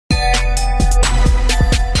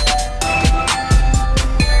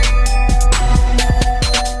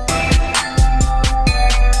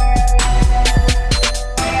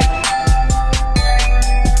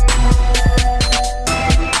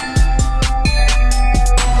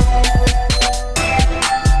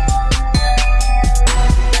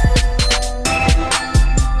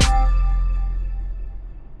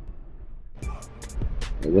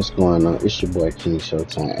what's going on? It's your boy King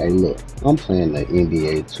Showtime. Hey look, I'm playing the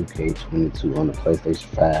NBA 2K22 on the PlayStation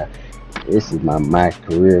 5. This is my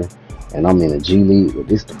MyCareer, and I'm in a G League, but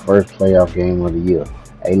this is the first playoff game of the year.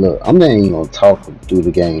 Hey look, I'm not even gonna talk through the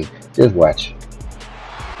game, just watch it.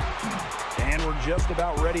 And we're just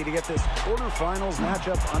about ready to get this quarterfinals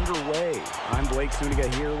matchup underway. I'm Blake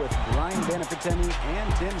Suniga here with Brian Benefitemi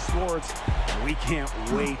and Tim Swartz, and we can't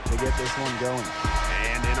wait to get this one going.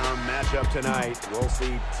 And in our matchup tonight, we'll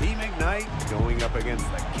see Team Ignite going up against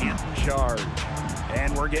the Canton Charge.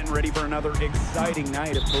 And we're getting ready for another exciting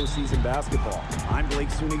night of postseason basketball. I'm Blake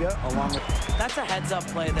Suniga, along with... That's a heads-up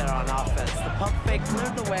play there on offense. The pump fake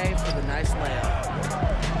cleared the way for the nice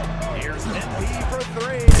layup. Here's MP for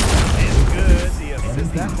three. It's good. The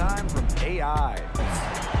assist that time from AI.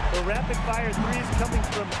 The rapid-fire threes coming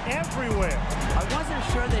from everywhere. I wasn't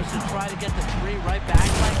sure they should try to get the three right back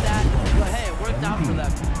like that, but hey, it worked out for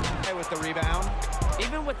them. Hey, with the rebound.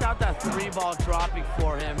 Even without that three ball dropping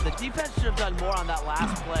for him, the defense should have done more on that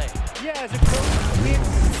last play. Yeah, as a coach, we can't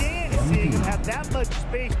stand seeing him have that much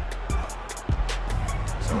space.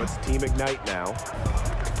 So it's Team Ignite now.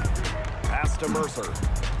 Pass to Mercer.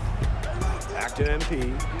 Back to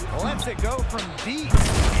MP. Lets it go from deep.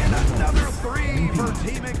 And another three for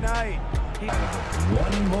Team Ignite.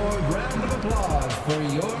 One more round of applause for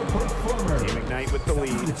your performer. Team Ignite with the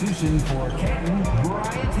lead. Substitution for Canton,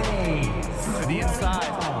 Bryant Hayes. To the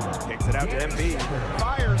inside. Kicks it out to MP.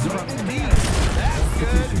 Fires from deep. That's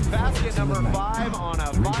good. Basket number 5 on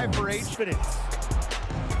a 5 for 8 minutes.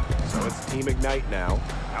 So it's Team Ignite now.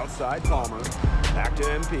 Outside Palmer. Back to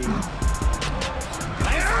MP.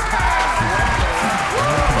 Nice pass.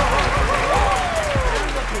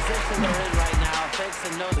 Here's the position they're in right now, thanks to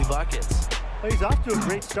no buckets. Well, he's off to a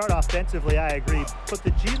great start offensively, I agree. But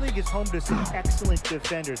the G League is home to some excellent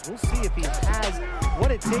defenders. We'll see if he has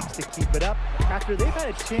what it takes to keep it up after they've had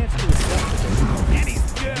a chance to adjust it. And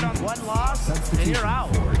he's good on one loss, and you're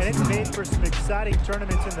out. And it's made for some exciting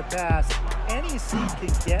tournaments in the past. Any seed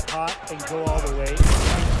can get hot and go all the way.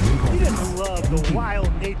 We just love the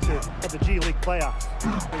wild nature of the G League playoffs.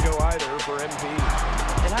 To go either for MP.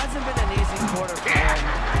 It hasn't been an easy quarter for him,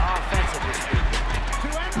 offensively speaking. To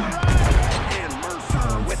end the run. And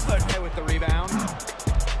Mercer with the rebound.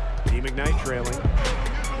 Team Ignite trailing.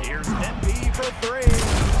 Here's MP for three.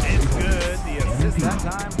 It's good. The assist that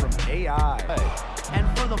time from AI. And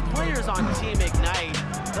for the players on Team Ignite,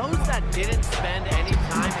 those that didn't spend any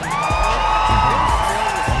time in college,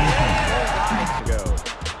 to go.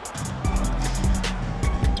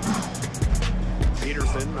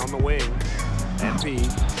 Peterson on the wing. MP.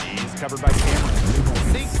 He's covered by Cameron.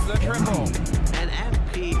 Sinks the triple. And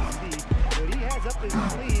MP. What he has up his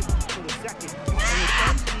sleeve for the second. And with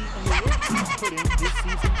MP and the work he's put in this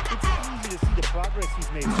season, it's easy to see the progress he's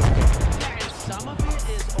made so far. And some of it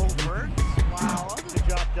is overt, while The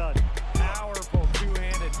job done. Powerful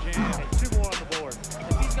two-handed jam. And 2 more on the board.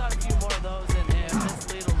 if he's got a few more of those in him,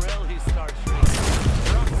 this lead will really start shrinking.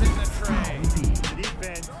 Drops in the tray. The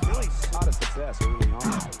defense really A lot of success early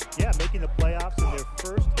on. Yeah, making the playoffs in their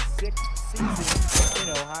first 6 seasons in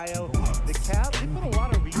Ohio. The Cavs, they put a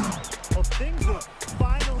lot of reason. Well, things are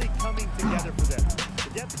finally coming together for them.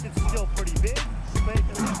 The deficit's still pretty big, but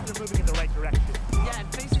at least they're moving in the right direction. Yeah,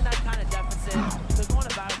 and facing that kind of deficit, they're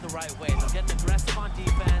going about it the right way. They're getting aggressive on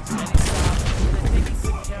defense, getting stops, and they're taking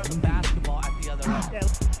good care of the basketball at the other end. Yeah.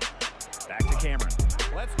 Back to Cameron.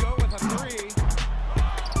 Let's go with a three.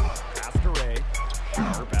 Pass to Ray.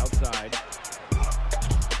 Sharp outside.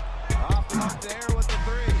 Off the mark there with the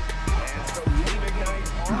three. And so Team Ignite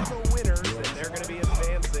are the winners, and they're going to be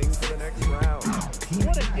advancing to the next round.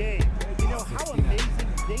 What a game. You know how amazing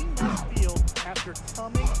they must feel after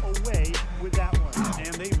coming away with that one.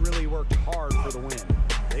 And they really worked hard for the win.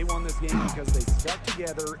 They won this game because they stuck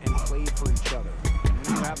together and played for each other. And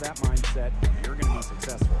when you have that mindset, you're going to be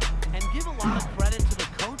successful. And give a lot of credit to the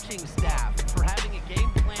coaching staff for having a game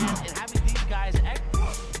plan and having these guys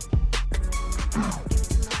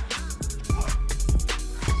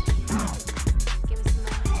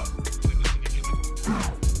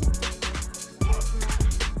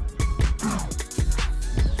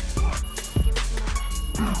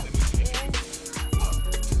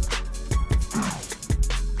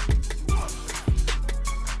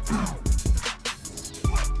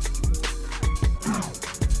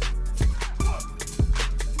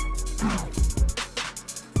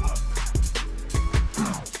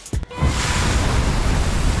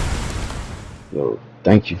Yo,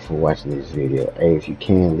 thank you for watching this video. Hey, if you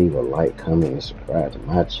can, leave a like, comment, and subscribe to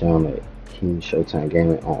my channel at King Showtime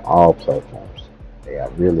Gaming on all platforms. Hey, I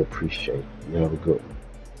really appreciate it. You have a good one.